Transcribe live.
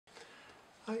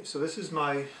Hi, so this is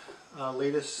my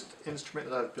latest instrument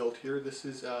that I've built here. This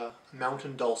is a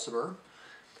mountain dulcimer.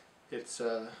 It's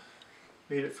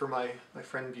made it for my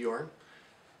friend Bjorn.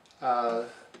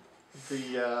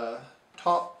 The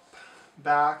top,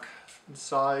 back, and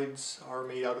sides are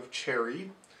made out of cherry.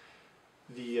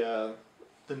 The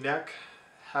neck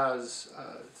has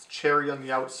cherry on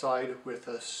the outside with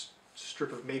a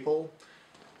strip of maple,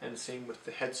 and same with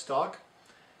the headstock.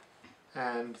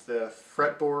 And the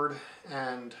fretboard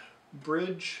and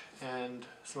bridge and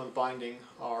some of the binding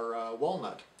are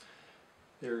walnut.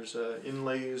 There's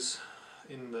inlays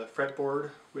in the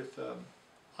fretboard with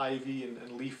ivy and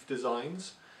leaf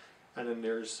designs, and then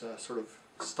there's sort of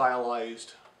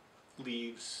stylized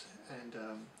leaves and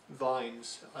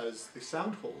vines as the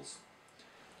sound holes.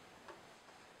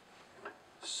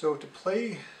 So to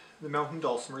play the mountain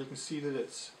dulcimer, you can see that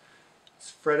it's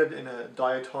fretted in a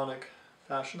diatonic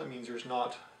fashion. That means there's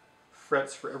not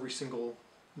frets for every single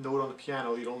note on the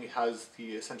piano. It only has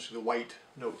essentially the white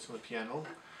notes on the piano.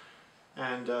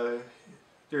 And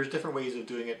there's different ways of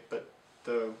doing it, but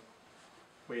the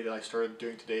way that I started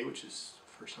doing today, which is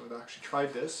the first time I've actually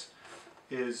tried this,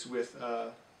 is with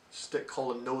a stick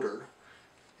called a noter,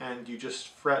 and you just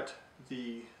fret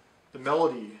the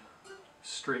melody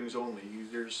strings only.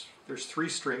 There's three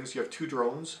strings. You have two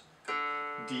drones,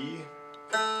 D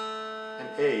and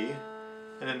A,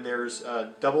 and then there's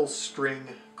a double string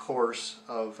course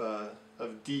of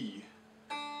D.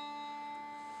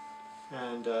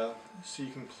 And so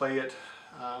you can play it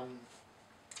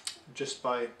just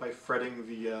by fretting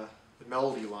the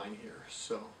melody line here.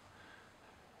 So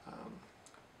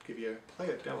give you a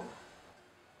demo.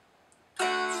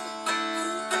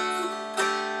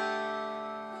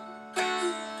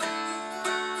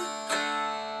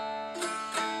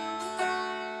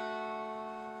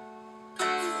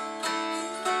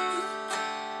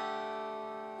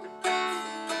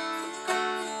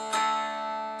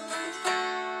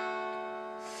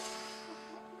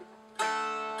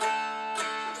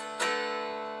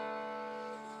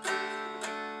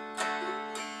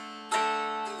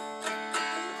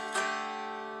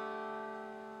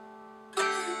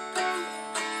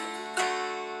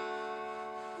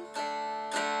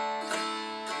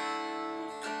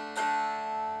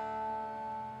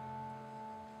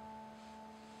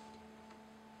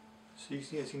 So you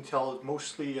can, as you can tell,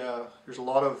 mostly there's a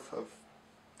lot of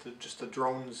just the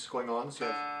drones going on. So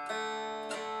you have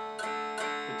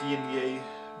the D and the A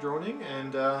droning,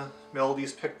 and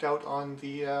melodies picked out on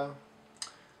the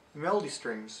melody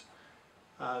strings.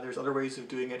 There's other ways of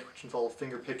doing it which involve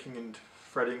finger picking and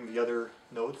fretting the other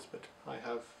notes, but I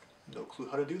have no clue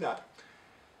how to do that.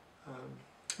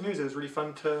 Anyways, it was really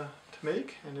fun to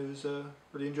make, and it was a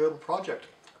really enjoyable project.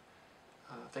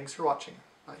 Thanks for watching.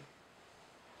 Bye.